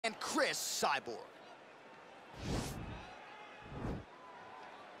Cris Cyborg.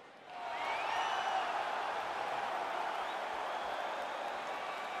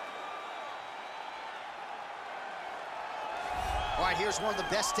 All right, here's one of the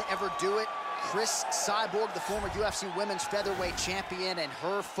best to ever do it. Cris Cyborg, the former UFC Women's Featherweight Champion, and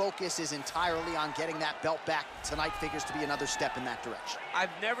her focus is entirely on getting that belt back. Tonight figures to be another step in that direction.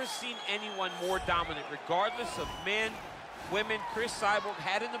 I've never seen anyone more dominant. Regardless of men, women, Cris Cyborg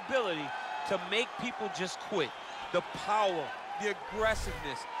had an ability to make people just quit. The power, the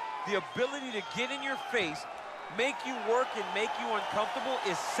aggressiveness, the ability to get in your face, make you work and make you uncomfortable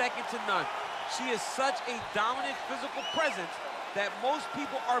is second to none. She is such a dominant physical presence that most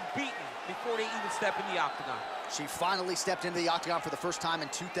people are beaten before they even step in the octagon. She finally stepped into the octagon for the first time in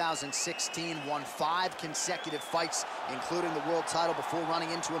 2016, won 5 consecutive fights, including the world title before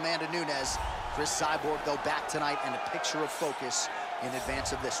running into Amanda Nunes. Cris Cyborg, though, back tonight and a picture of focus in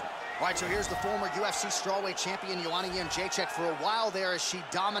advance of this one. All right, so here's the former UFC strawweight champion, Joanna Jedrzejczyk. For a while there, as she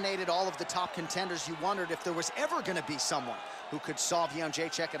dominated all of the top contenders, you wondered if there was ever going to be someone who could solve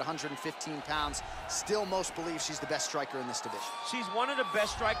Jedrzejczyk at 115 pounds. Still, most believe she's the best striker in this division. She's one of the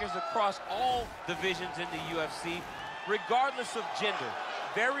best strikers across all divisions in the UFC, regardless of gender.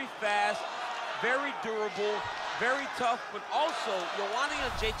 Very fast, very durable, very tough, but also Joanna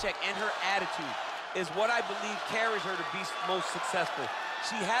Jedrzejczyk and her attitude is what I believe carries her to be most successful.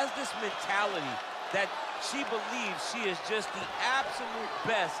 She has this mentality that she believes she is just the absolute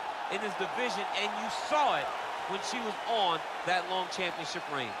best in this division, and you saw it when she was on that long championship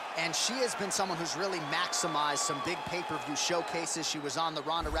reign. And she has been someone who's really maximized some big pay-per-view showcases. She was on the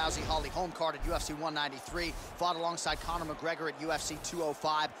Ronda Rousey-Holly Holm card at UFC 193, fought alongside Conor McGregor at UFC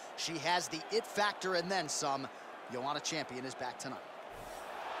 205. She has the it factor and then some. Joanna Champion is back tonight.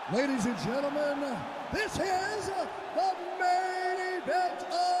 Ladies and gentlemen, this is the main event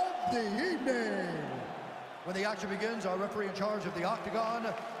of the evening. When the action begins, our referee in charge of the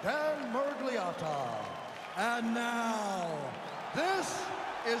octagon, Dan Murgliata. And now, this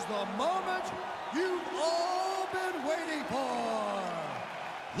is the moment you've all been waiting for.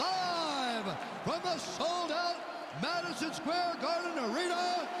 Live from the sold-out Madison Square Garden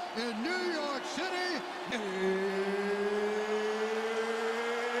Arena in New York City, it's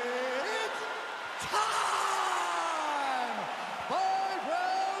time! 5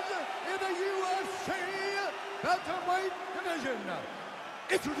 rounds in the UFC Bantamweight division.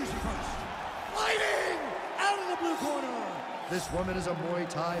 Introducing first, fighting out of the blue corner. This woman is a Muay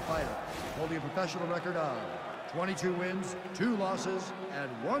Thai fighter, holding a professional record of 22 wins, 2 losses, and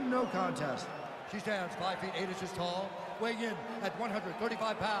 1 no contest. She stands 5 feet 8 inches tall, weighing in at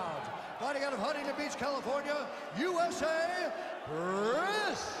 135 pounds. Fighting out of Huntington Beach, California, USA,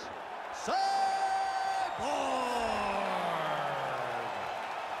 Cris Cyborg.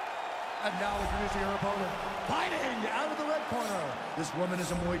 And now introducing her opponent, fighting out of the red corner. This woman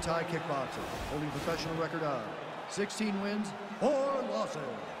is a Muay Thai kickboxer, holding a professional record of 16 wins, 4 losses.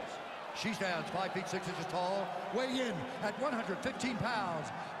 She stands 5 feet 6 inches tall, weighing in at 115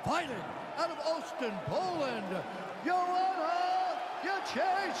 pounds. Fighting out of Olsztyn, Poland, Joanna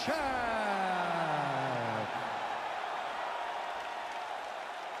Jedrzejczyk.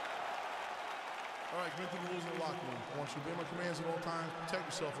 All right, commit to the rules in the locker room. I want you to obey my commands at all times, protect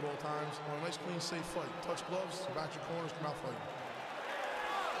yourself at all times. I want a nice, clean, safe fight. Touch gloves, back your corners, come out fighting.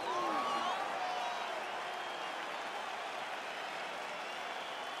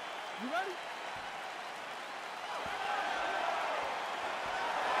 You ready?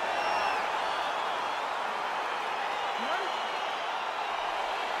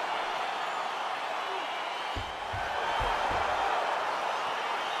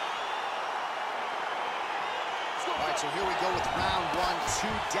 So here we go with round 1, 2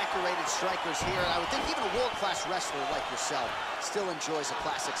 decorated strikers here. And I would think even a world-class wrestler like yourself still enjoys a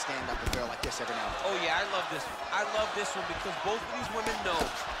classic stand-up affair like this every now and then. Oh yeah, I love this one. I love this one because both of these women know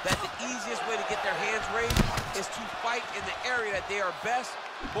that the easiest way to get their hands raised is to fight in the area that they are best.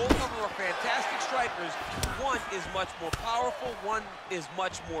 Both of them are fantastic strikers. One is much more powerful, one is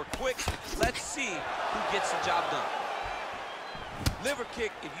much more quick. Let's see who gets the job done. Liver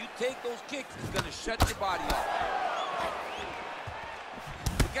kick, if you take those kicks, it's gonna shut your body off.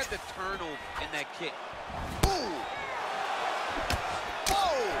 Look at the turnover in that kick. Ooh!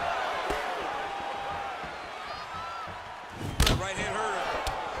 Oh! Right hand hurt her.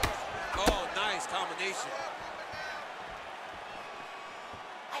 Oh, nice combination.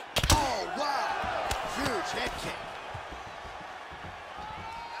 Oh, wow! Huge head kick.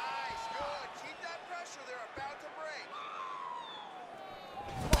 Nice, good. Keep that pressure. They're about to break.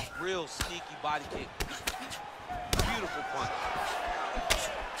 Real sneaky body kick. Beautiful punch.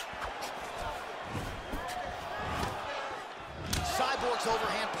 Cyborg's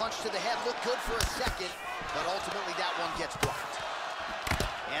overhand punch to the head looked good for a second, but ultimately that one gets blocked.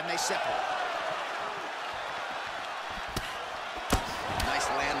 And they separate. Nice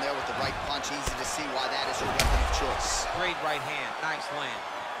land there with the right punch. Easy to see why that is her weapon of choice. Great right hand. Nice land.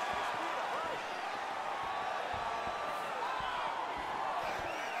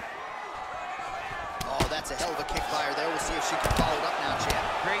 Oh, that's a hell of a kick by her there. We'll see if she can follow it up now, champ.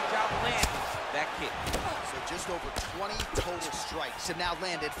 Great job landing that kick. So just over 20 total strikes have now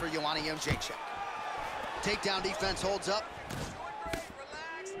landed for Joanna Jedrzejczyk. Takedown defense holds up.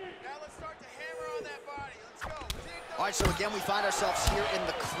 Relax. Now let's start to hammer on that body. Let's go. All right, so again, we find ourselves here in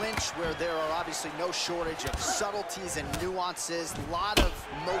the clinch where there are obviously no shortage of subtleties and nuances. A lot of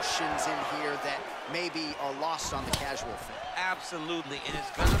motions in here that maybe are lost on the casual fan. Absolutely, and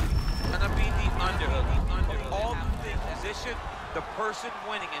it's gonna be the underhook. Of all the position, the person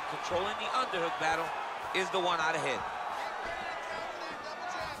winning and controlling the underhook battle is the one out ahead.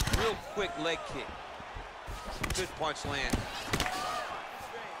 Real quick leg kick. Good punch land.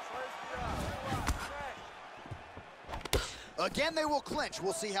 Again, they will clinch.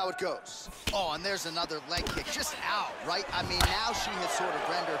 We'll see how it goes. Oh, and there's another leg kick. Just out, right? I mean, now she has sort of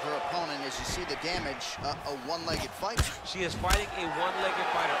rendered her opponent, as you see the damage, a one-legged fighter. She is fighting a one-legged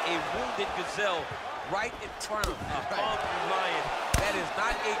fighter, a wounded gazelle right in front of a hungry lion. That is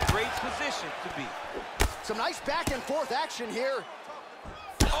not a great position to be. Some nice back and forth action here.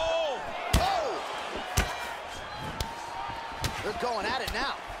 Oh! Oh! They're going at it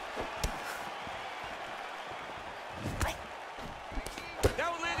now.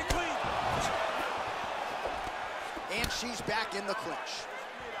 That one landed clean. And she's back in the clinch.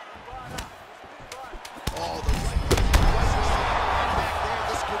 Oh, the right back there.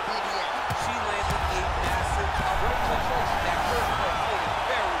 This could be the end. She landed a massive uppercut that hurt her opponent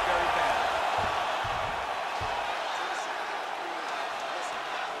very, very bad.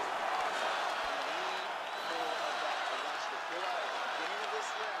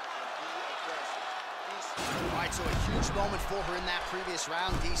 All right, so a huge moment for her in that previous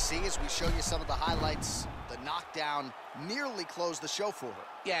round, DC, as we show you some of the highlights. The knockdown nearly closed the show for her.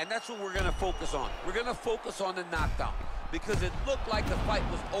 Yeah, and that's what we're gonna focus on. We're gonna focus on the knockdown because it looked like the fight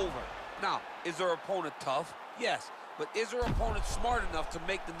was over. Now, is her opponent tough? Yes, but is her opponent smart enough to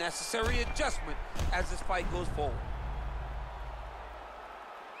make the necessary adjustment as this fight goes forward?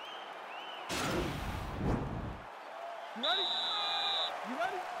 You ready? You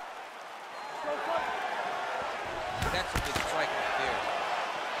ready? Go fight. That's a big strike right there.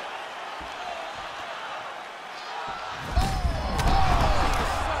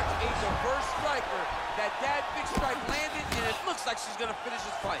 Such a diverse striker that big strike landed, and it looks like she's gonna finish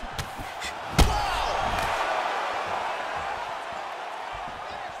this fight.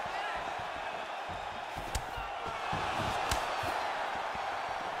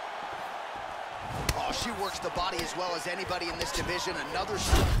 Oh, she works the body as well as anybody in this division. Another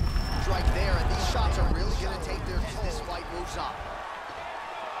strike there, and these shots are really going to take their as this fight moves on.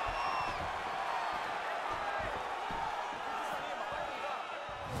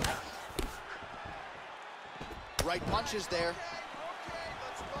 Right punches there. Okay,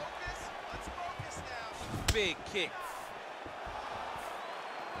 let's focus. Let's focus now. Big kick.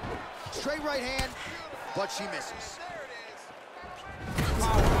 Straight right hand, but she misses. There it is.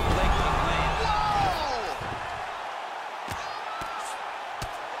 Powerful leg kick lands. Whoa!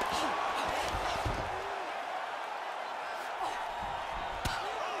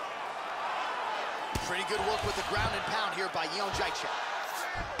 Pretty good work with the ground and pound here by Jedrzejczyk.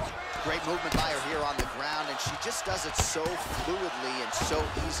 Great movement by her here on the ground, and she just does it so fluidly and so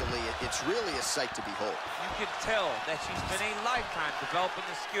easily. It's really a sight to behold. You can tell that she's been a lifetime developing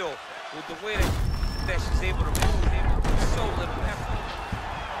the skill with the way that she's able to move with so little effort.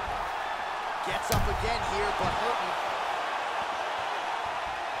 Gets up again here, but hurting.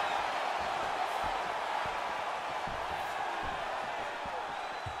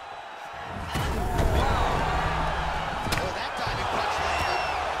 Oh, that diving punch landed.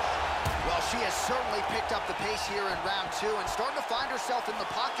 Well, she has certainly picked up the pace here in round two and starting to find herself in the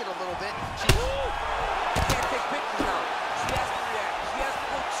pocket a little bit. She Can't take pictures now. She has to react. She has to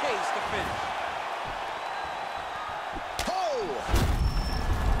go chase the finish. Oh!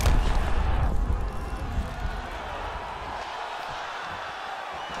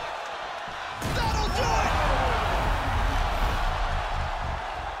 That'll do it!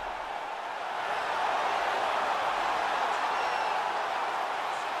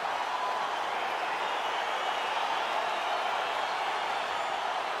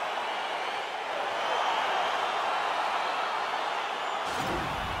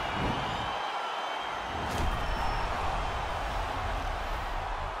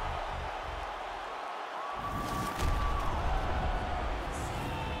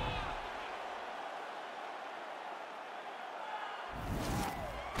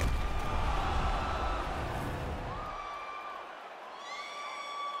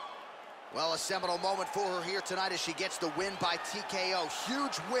 Well, a seminal moment for her here tonight as she gets the win by TKO.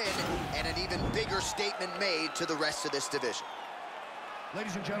 Huge win and an even bigger statement made to the rest of this division.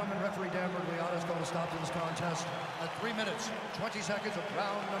 Ladies and gentlemen, referee Dan Bergliano is going to stop to this contest at 3 minutes, 20 seconds of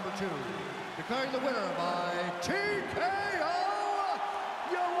round number 2. Declaring the winner by TKO,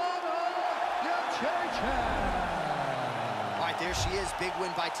 Joanna Jedrzejczyk. All right, there she is. Big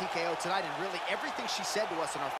win by TKO tonight, and really everything she said to us in our